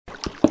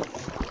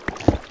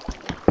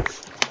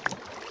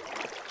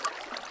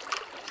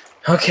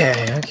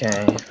Okay,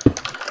 okay.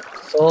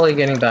 Slowly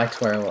getting back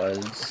to where I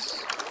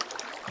was.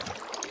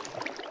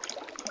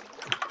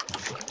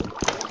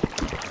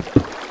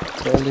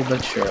 Slowly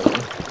but surely.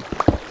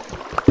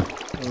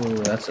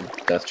 Ooh, that's a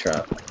death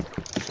trap.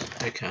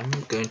 Okay, I'm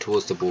going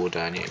towards the border.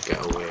 I need to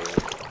get away.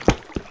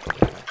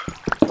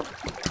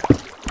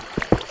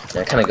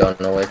 Yeah, kind of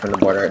going away from the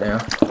border right now.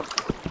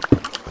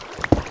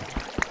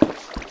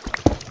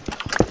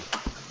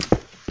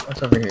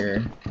 What's over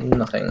here?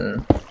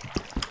 Nothing.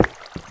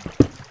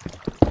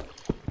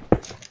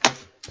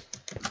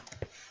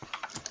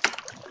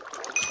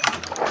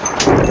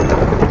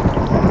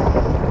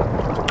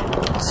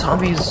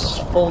 Zombies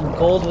full of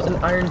gold with an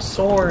iron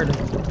sword.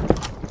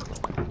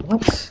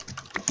 What?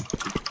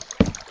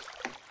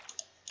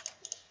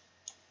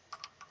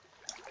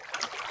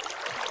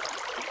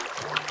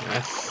 I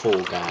have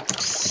 4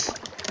 gaps.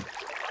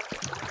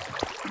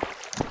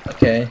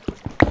 Okay,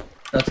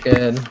 that's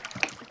good.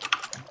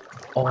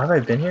 Oh, have I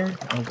been here?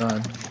 Oh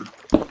god.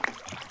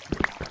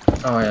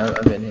 Oh yeah,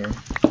 I've been here.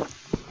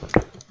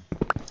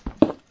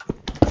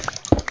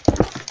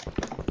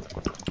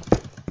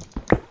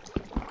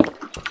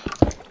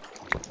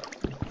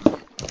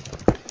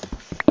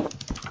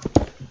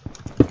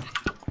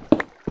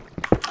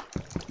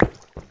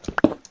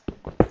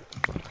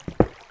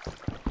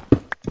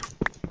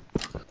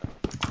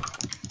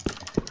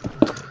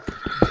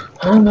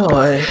 Oh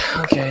boy.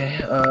 Okay.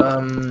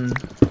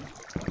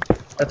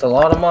 That's a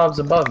lot of mobs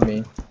above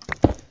me.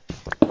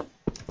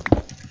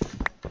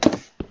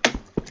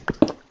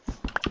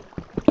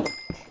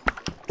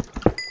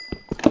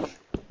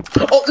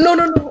 Oh no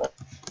no no!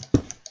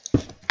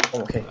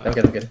 Oh, okay, I'm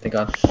good. Thank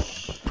God.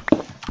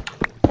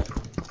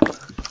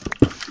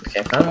 Okay,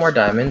 I found more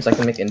diamonds. I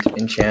can make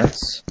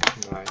enchants.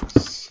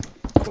 Nice.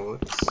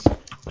 Quartz.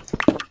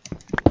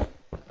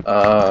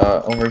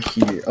 Over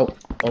here. Oh,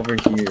 over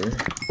here.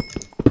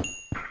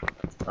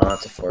 Oh,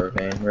 that's a 4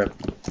 vein. Rip.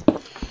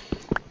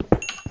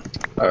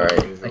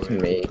 Alright, I can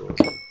make.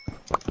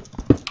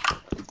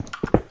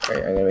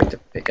 Alright, I'm gonna make the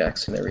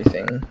pickaxe and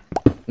everything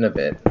in a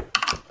bit.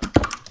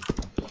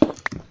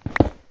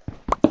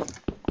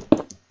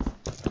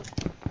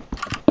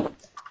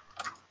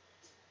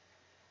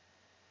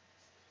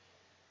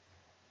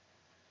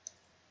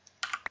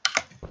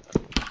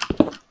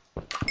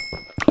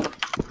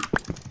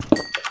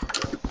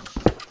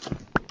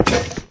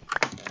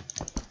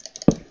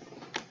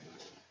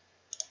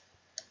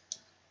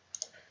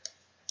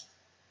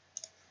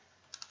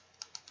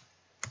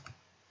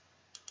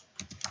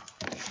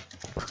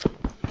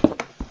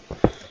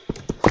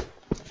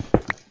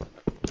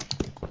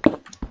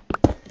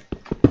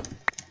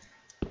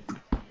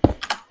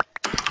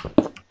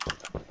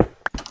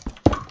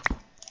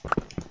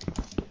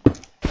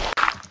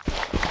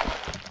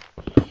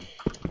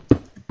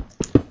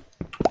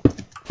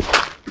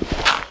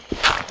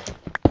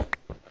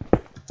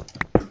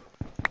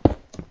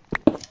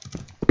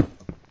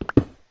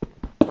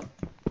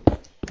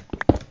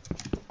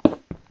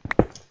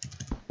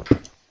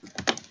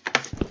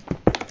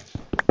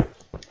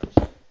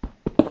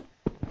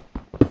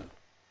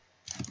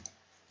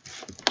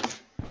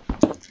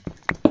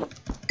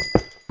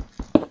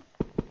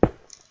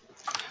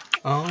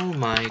 Oh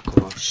my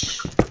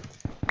gosh.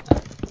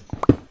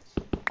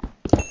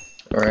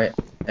 Alright,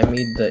 I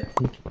made the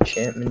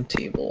enchantment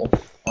table.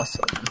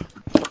 Awesome.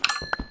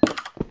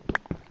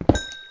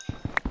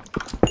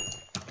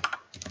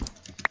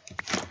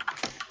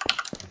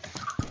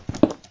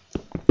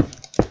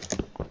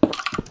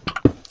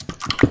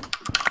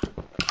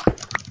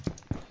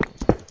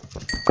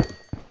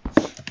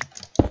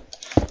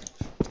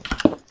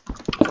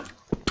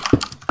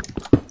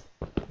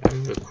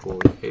 I'm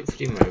recording.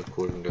 Hopefully my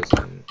recording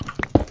doesn't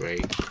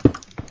break.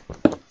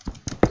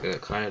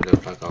 It kind of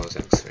looked like I was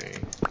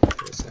X-raying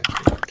for a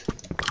second.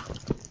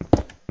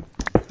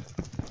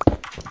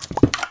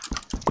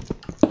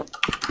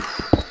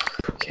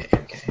 Okay.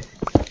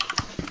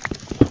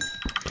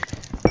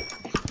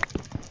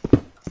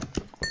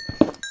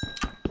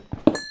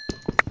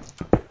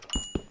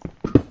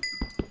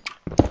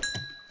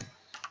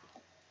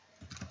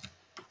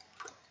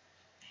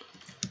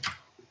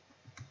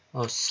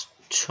 I'll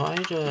try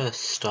to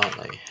start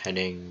like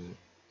heading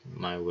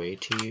my way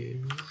to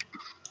you.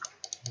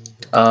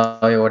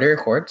 What are your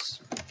quartz?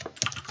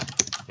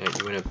 You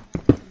wanna?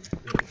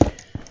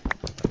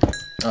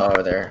 Oh,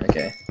 over there.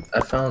 Okay.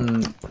 I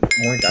found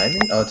more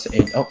diamond. Oh, it's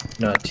 8. Oh,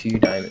 no, 2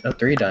 diamond. Oh,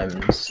 3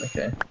 diamonds.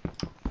 Okay.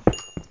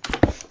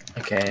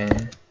 Okay.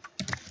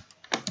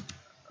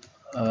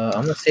 I'm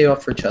gonna save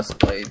up for chest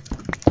plate.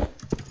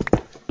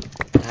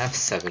 I have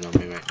 7 on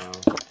me right now.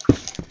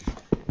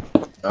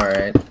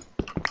 Alright.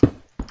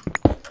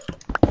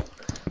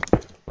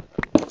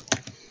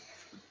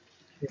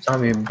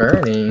 Zombie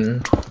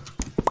burning.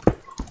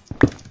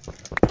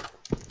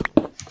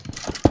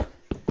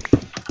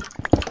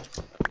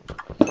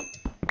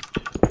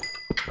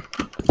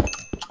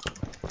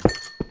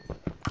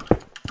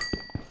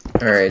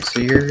 Alright, so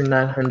you're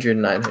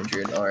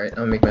 900. Alright,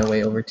 I'll make my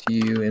way over to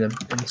you in a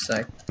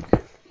sec.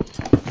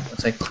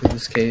 Once I clear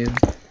this cave.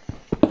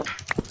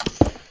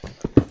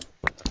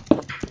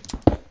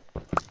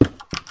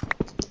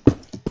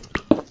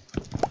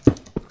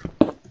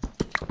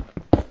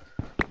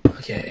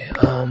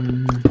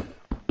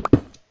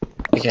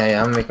 Okay,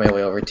 I'm gonna make my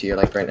way over to you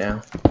like right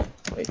now.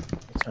 Wait,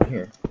 what's down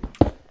here?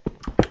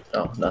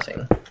 Oh,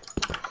 nothing.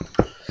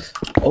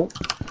 Oh.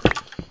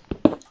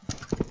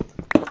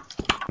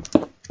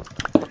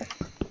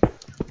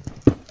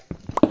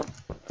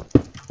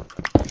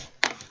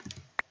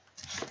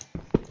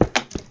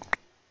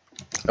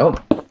 Oh,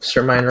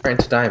 sure mine right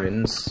into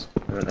diamonds.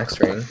 An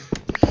X-ring.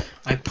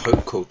 I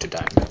poke code to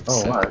diamonds.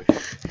 Oh, so... wow.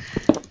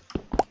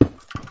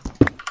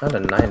 Not a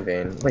 9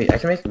 vein. Wait, I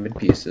can make mid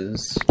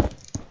pieces.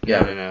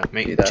 Yeah, no.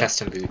 Make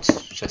chest and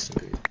boots. Chest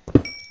and boots.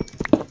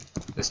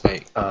 It's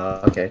like.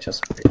 Okay,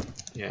 chest and boots.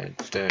 Yeah,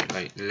 the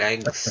like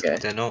legs. Okay.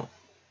 They're not.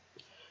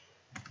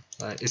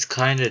 Like it's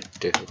kind of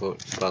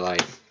difficult, but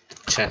like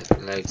chest,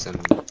 legs, and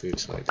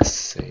boots are like the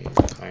same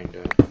kind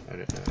of. I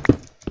don't know.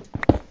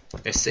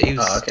 It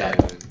saves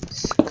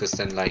diamonds, because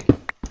then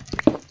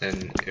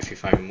if you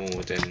find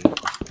more, then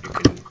you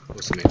can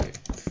also make like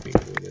 3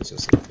 borders or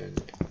something.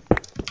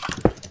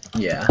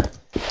 Yeah.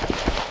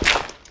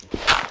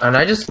 And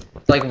I just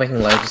like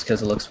making legs just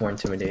because it looks more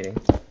intimidating.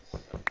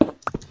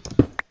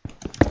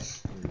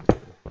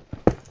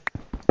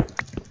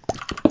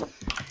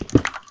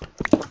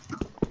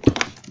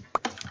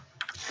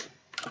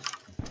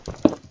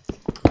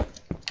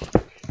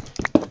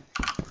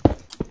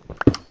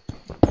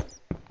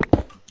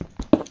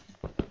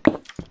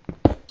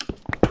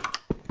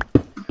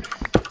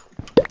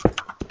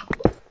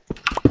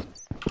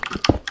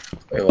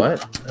 Wait,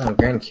 what? Oh,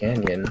 Grand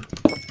Canyon.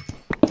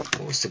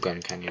 What was the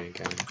Grand Canyon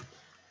again?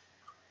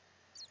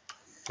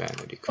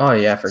 Vanity. Oh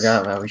yeah, I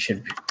forgot about. We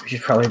should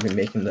probably be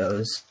making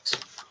those.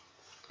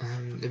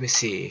 Let me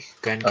see.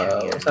 Grand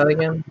Canyon. What's that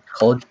again?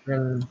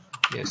 Cauldron.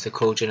 Yeah, it's the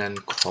cauldron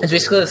and cobble. It's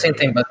basically the same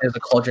thing, but there's a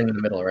cauldron in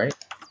the middle, right?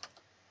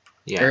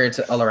 Yeah. Or it's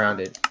all around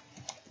it.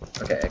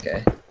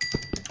 Okay.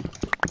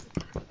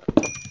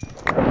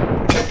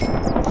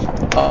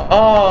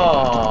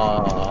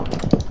 Oh,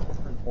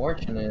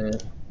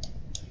 unfortunate.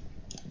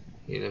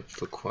 He lived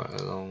for quite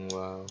a long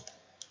while.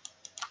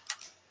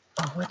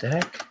 Oh, what the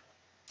heck?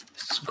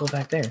 Let's go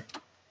back there.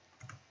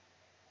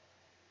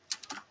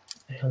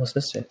 I almost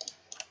missed it.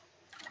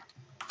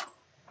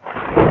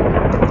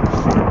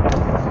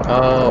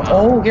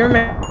 Oh, give me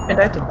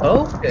back to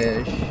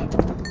bowfish.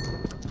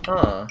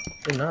 Huh,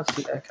 did not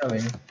see that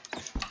coming.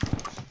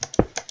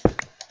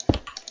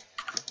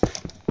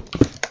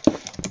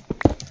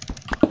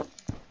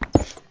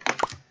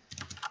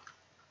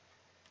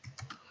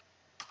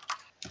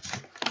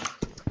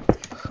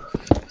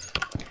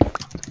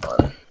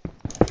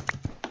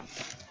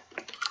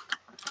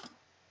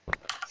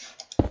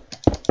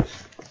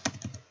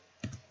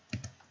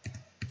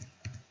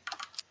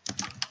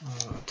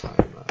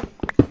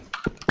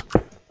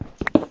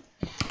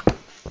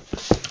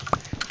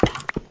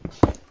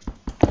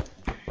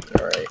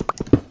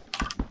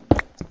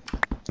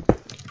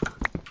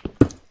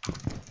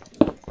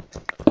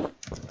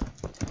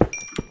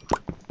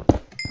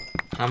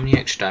 How many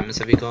extra diamonds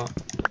have you got?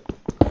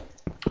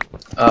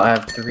 I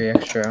have 3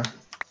 extra.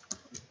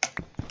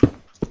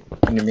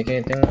 Can you make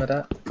anything with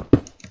that?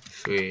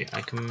 3.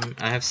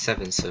 I have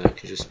 7, so I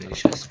could just make a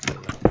chest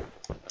plate.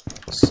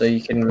 So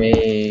you can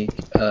make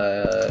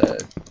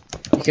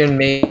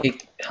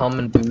helm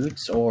and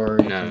boots, or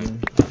no,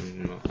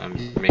 I'm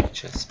making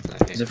chest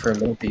plate. Is it for a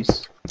middle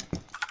piece?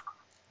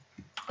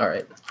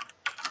 Alright.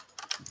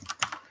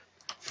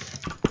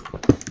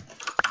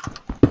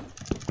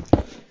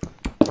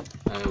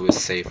 I always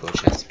save for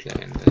chest plate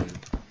and then.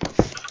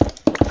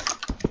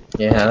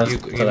 Yeah, that's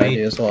what I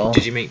do as well.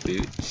 Did you make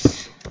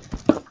boots?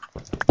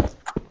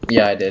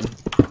 Yeah, I did.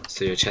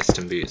 So your chest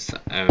and boots.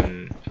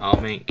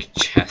 I'll make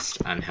chest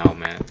and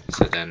helmet.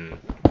 So then.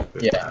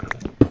 Yeah.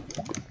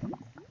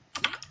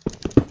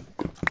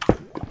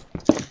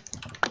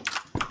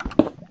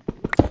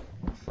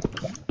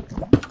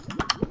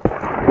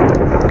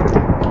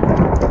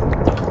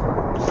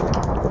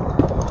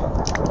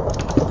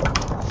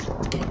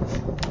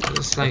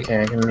 Like,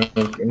 okay, I can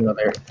make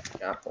another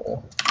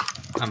apple.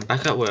 I'm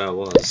back at where I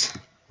was.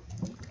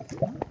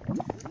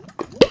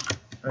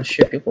 Oh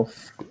shit, people.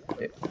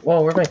 Wait,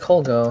 whoa, where'd my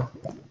coal go?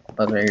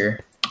 Oh, right here.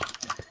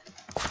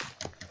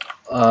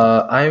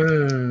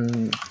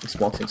 I'm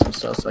smelting some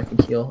stuff so I can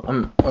heal.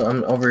 I'm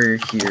over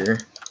here.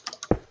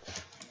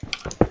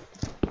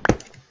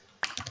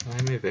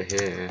 I'm over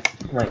here.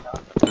 Oh my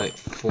god. Like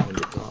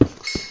 400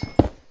 blocks.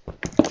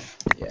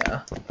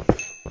 Yeah.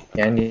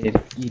 Yeah, I need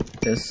to eat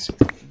this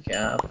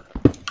gap.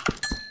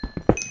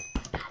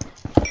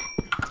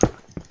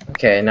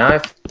 Okay, now I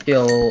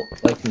feel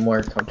like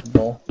more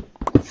comfortable.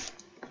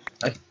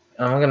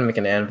 I'm gonna make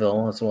an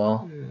anvil as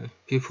well. Yeah.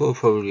 People are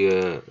probably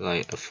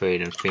like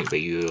afraid and think that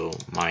you're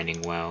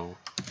mining well,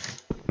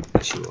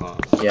 as you are.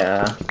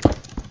 Yeah,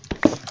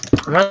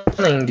 I'm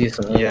mining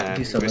decently. Yeah,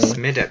 it's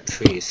mid at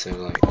 3, so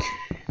like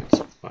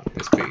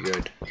it's pretty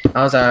good.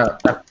 I was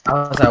at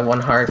 1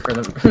 heart for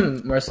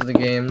the most of the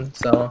game,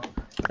 so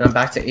and I'm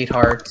back to 8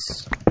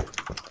 hearts.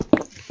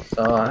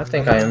 So I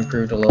think I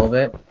improved a little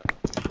bit.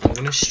 I'm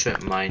gonna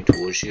strip mine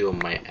towards you on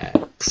my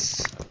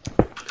X,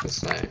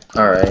 cause like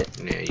alright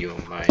near you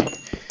on my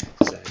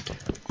Z.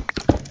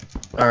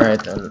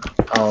 Alright then,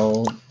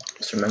 I'll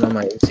surrender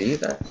my Z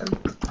then.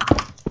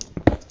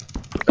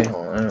 Wait,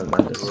 hold on, I don't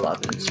mind this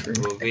slot is for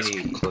we're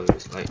really XP.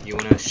 close. Like, you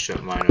wanna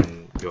strip mine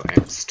on your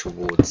X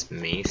towards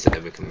me so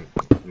that we can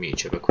meet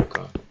each other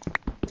quicker.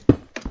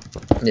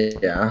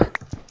 Yeah.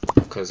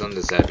 Because on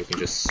the Z we can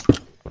just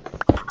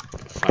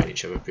find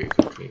each other pretty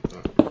quickly,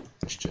 but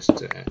it's just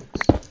the X.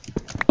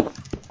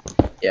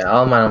 Yeah,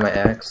 I'll mine on my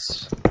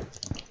X.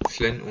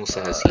 Flint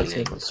also has I think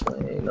healing. this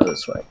way, no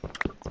this way.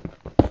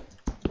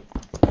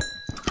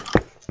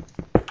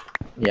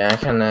 Yeah, I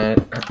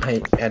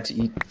had to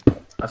eat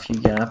a few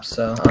gaps,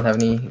 so I don't have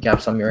any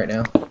gaps on me right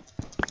now.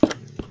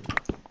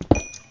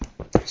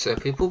 So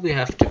people we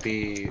have to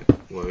be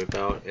worried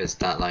about is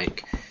that,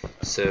 like,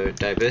 so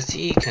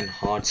Diversity can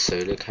hard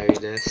solo carry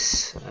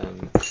this.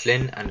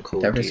 Flynn and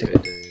Coldito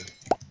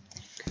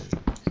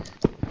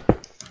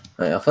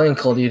Yeah, playing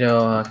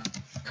Coldito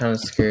kind of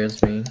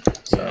scares me.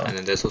 So. Yeah, and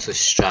then there's also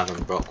Strav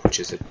and Brock, which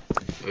is a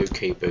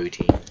okay bow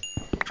team.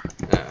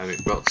 I mean,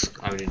 Brock's.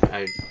 I mean,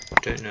 I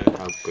don't know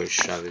how good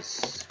Strav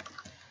is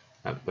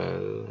at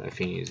bow. I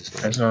think he's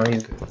like. There's no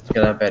he's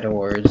got better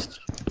words.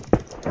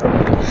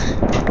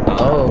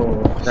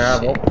 Oh,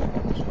 Strav. Oh,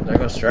 there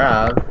goes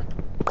Strav.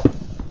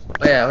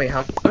 Oh yeah, wait,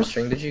 how much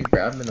string did you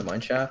grab in the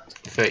mine shaft?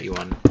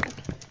 31.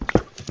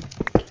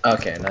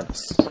 Okay,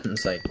 that's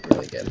like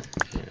really good.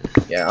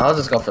 Yeah, I'll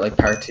just go for like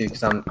power 2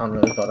 because I don't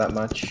really go that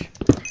much.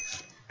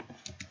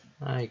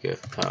 I go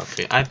for power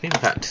 3. I've been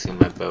practicing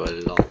my bow a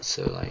lot,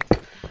 so like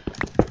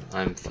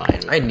I'm fine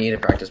with I that. need to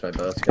practice my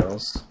bow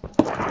skills.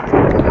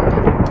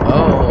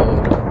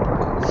 Oh,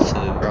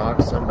 So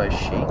rocks done by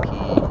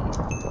Shaky.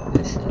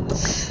 this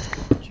is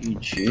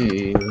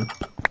GG.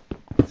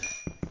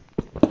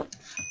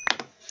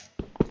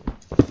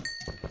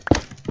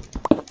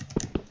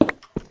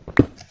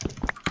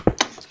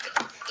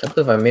 Can't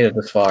believe I made it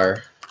this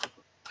far.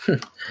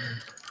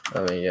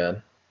 Oh my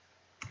god.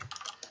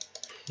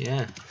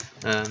 yeah.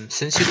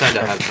 Since you kind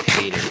of have the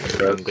feeling,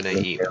 I'm gonna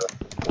eat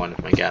one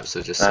of my gaps,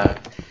 so just I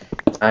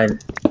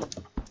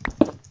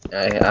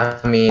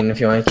mean, if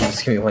you want to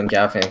just give me one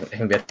gap, I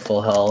can be at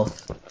full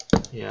health.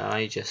 yeah,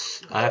 I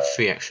have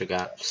 3 extra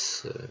gaps.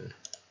 So.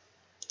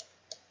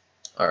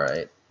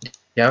 Alright. Do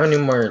you have any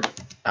more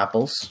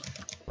apples?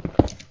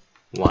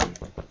 1.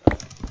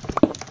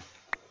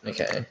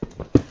 Okay.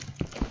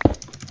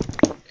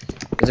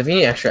 Because if you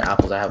need extra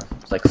apples, I have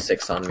like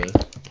 6 on me.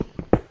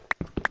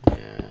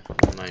 Yeah,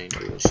 I'm mining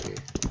towards you.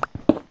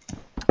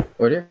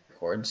 Where are your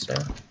cords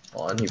now?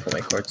 Hold on, you put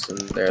my cords in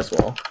there as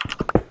well.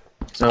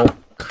 So,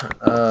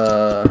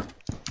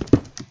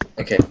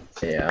 okay,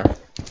 yeah.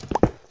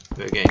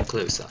 We're getting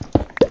closer.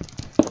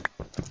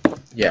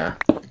 Yeah.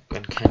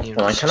 When can you?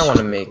 Well, I kind of want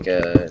to make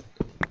 2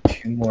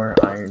 more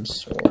iron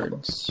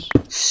swords.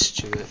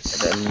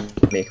 Stuart's. And then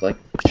make like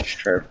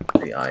sharp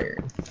 3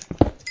 iron.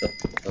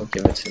 They'll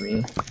give it to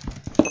me.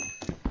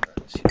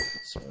 Let's see,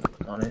 someone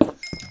click on it.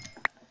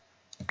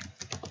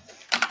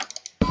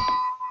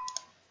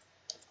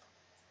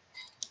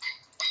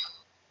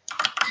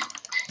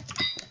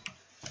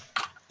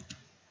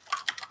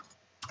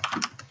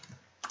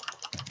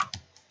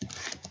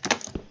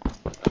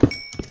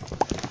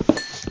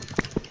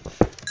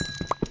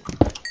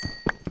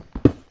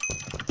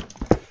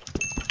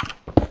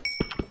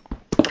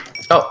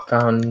 Oh,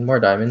 found more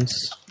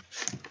diamonds.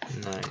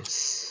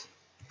 Nice.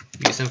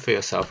 Use them for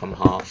yourself. I'm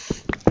half.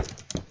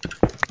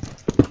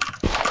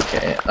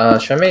 Okay,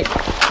 should I make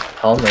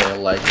helmet or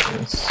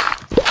leggings?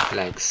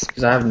 Legs.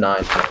 Because I have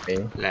 9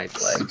 maybe.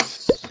 Legs.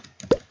 Legs.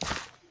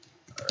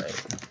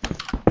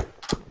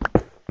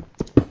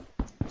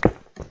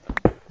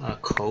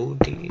 Alright.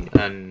 Cody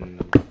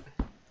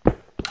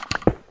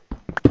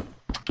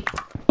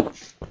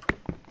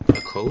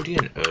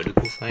and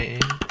Erdical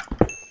fighting.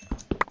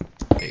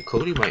 Hey,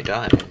 Cody might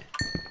die.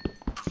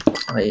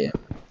 Oh yeah.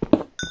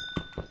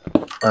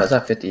 Oh, it's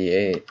at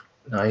 58.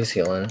 No, he's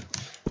healing.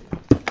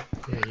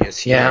 Yeah,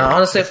 yes. Yeah,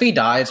 honestly, if he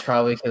dies, it's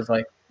probably because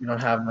like we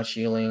don't have much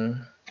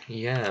healing.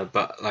 Yeah,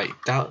 but like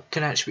that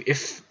can actually,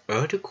 if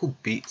Erdical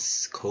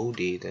beats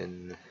Cody,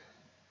 then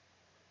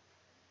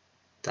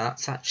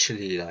that's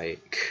actually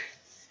like.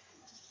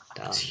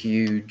 It's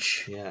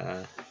huge.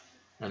 Yeah,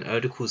 and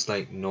Erdical's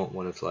like not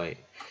one of like.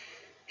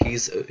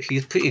 He's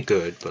pretty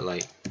good, but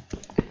like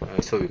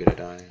he's probably gonna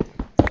die.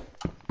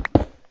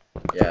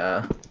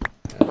 Yeah.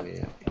 Oh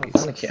yeah.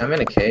 I'm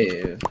in a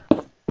cave.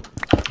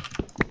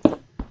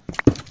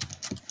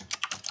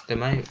 They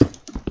might.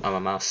 Oh, my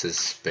mouse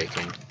is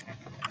breaking.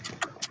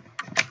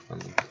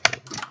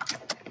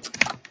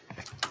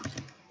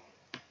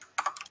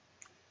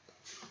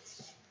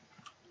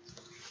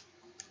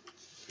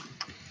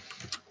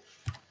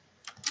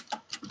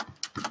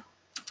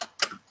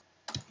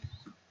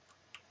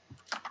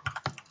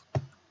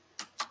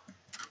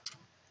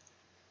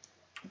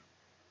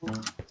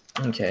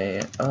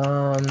 Okay,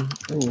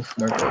 ooh,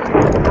 more gold.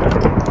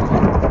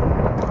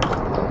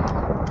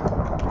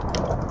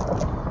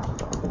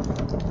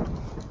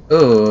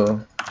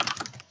 Ooh,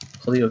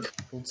 Khalil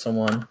killed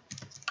someone.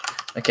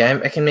 Okay,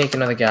 I can make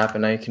another gap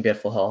and now you can be at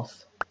full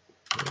health.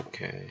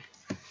 Okay.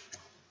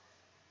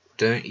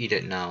 don't eat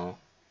it now,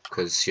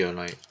 because you're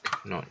like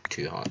not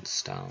 2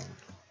 hearts down.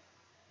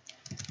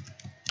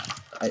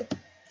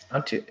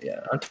 I'm 2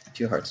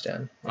 hearts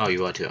down. Oh,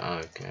 you are too. Oh,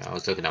 okay. I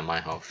was looking at my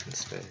health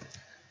instead.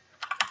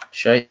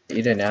 Should I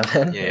eat it now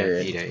then? Yeah,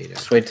 or eat it.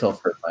 just wait till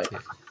for fight.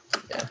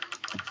 Yeah.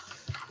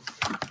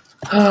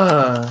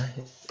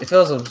 If it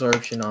was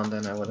absorption on,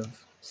 then I would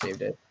have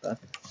saved it. But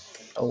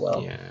oh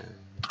well. Yeah.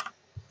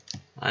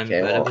 I'm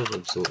better with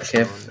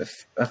absorption. Okay,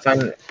 if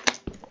I'm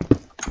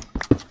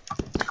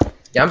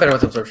I'm better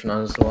with absorption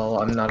on as well.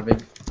 I'm not a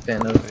big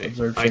fan of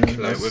absorption.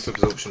 With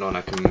absorption on,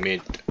 I can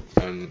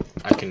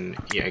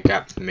eat a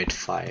gap mid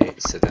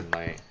fight, so then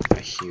like I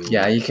heal.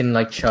 Yeah, you can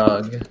like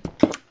chug.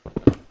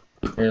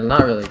 Or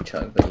not really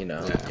chug, but you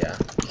know, yeah.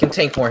 You can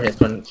tank more hits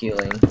when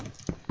healing.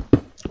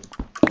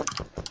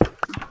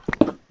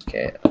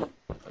 Okay.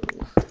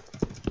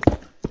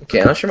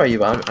 Okay, I'm not sure about you,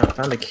 but I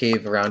found a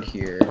cave around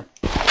here.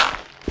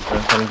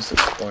 I'm kind of just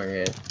exploring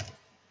it.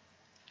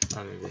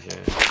 I'm over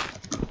here.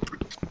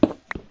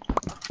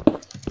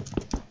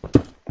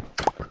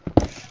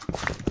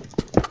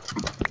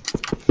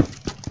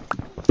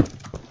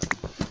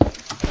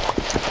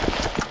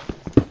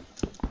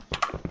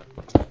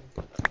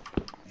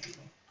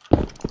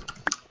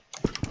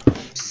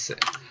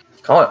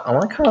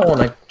 I kind of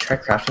want to try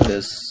crafting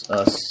this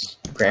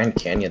Grand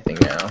Canyon thing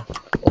now.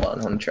 Hold on,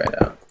 I want to try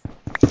it out.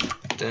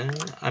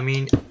 I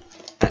mean,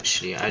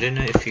 actually, I don't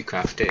know if you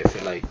craft it, if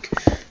it like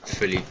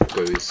fully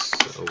goes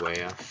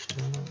away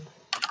after.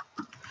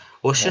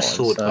 What's your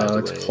sword, by the way?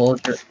 It's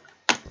cold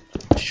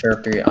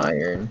sharpie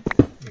iron.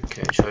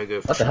 Okay, shall I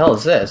go for what the hell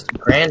is this?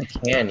 Grand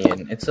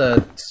Canyon. It's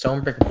a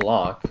stone brick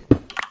block.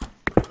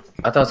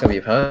 I thought it was gonna be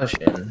a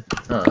potion.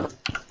 Huh.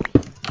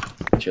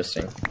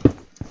 Interesting.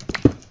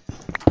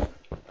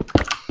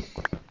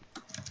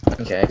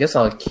 Okay, I guess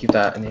I'll keep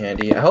that in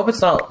handy. I hope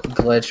it's not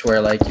glitch where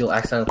like you'll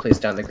accidentally place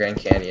down the Grand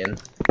Canyon.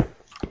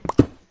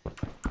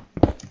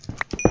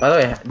 By the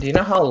way, do you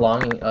know how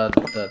long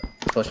the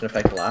potion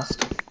effect lasts?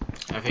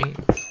 I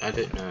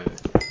don't know.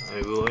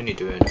 I will only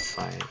do it in a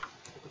fight.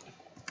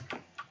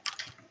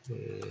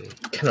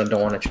 Kinda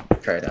don't want to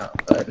try it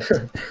out, but I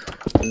don't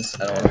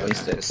want to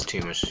waste it. It's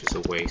too much. It's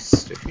a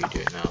waste if you do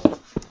it now.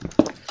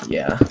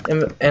 Yeah,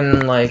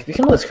 and like we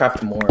can always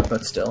craft more,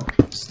 but still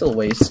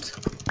waste.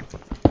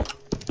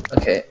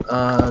 Okay,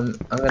 I'm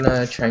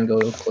gonna try and go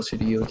closer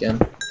to you again.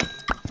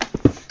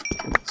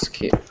 This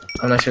cave.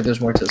 I'm not sure if there's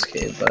more to this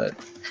cave, but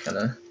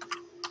kinda.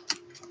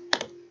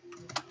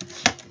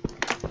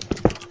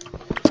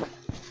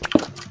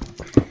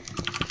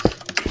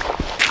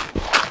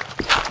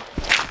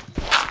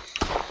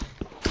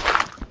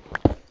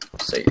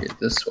 So you're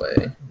this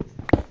way.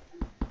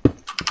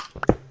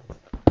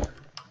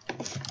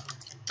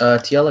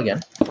 TL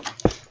again.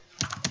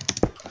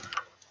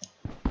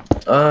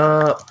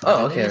 Oh,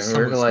 okay,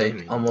 we're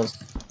like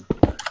almost.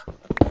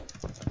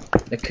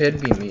 It could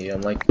be me.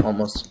 I'm like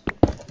almost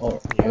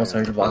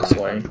 100 blocks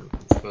away.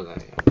 I feel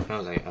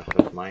like I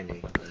heard my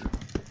name.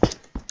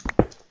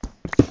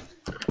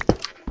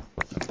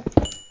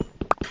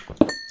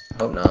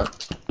 Hope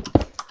not.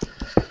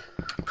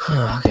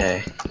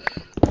 Okay.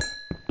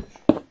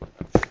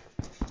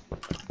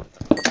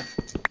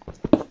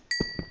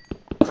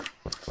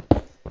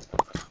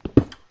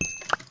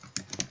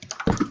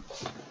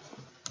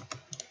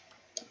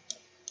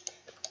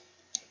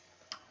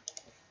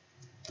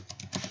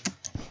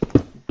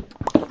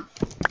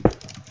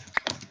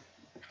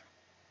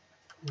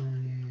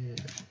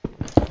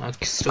 I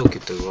can still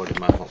keep the rod in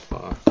my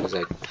hotbar because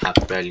I have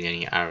barely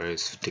any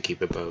arrows to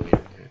keep a bow in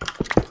here.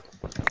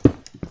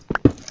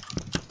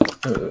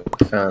 Ooh,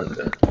 found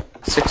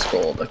 6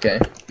 gold, okay.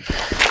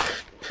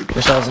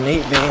 Wish I was an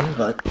 8 vein,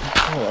 but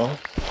oh well.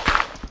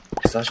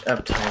 Slash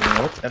F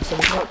time. What episode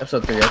is it?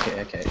 Episode 3,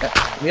 okay.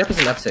 The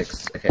episode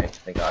F6, okay,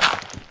 thank god.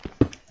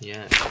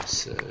 Yeah,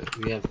 so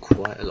we have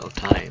quite a lot of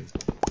time.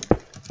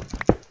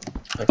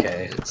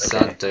 Okay. It's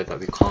sad though, but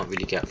we can't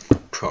really get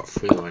prot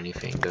through or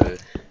anything though.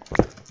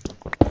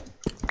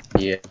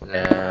 Yeah.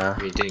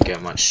 We didn't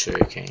get much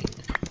sugarcane.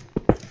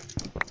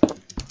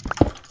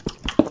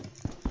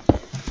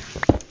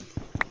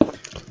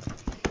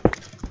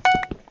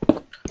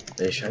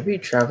 Should I be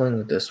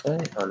traveling this way?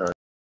 Oh no.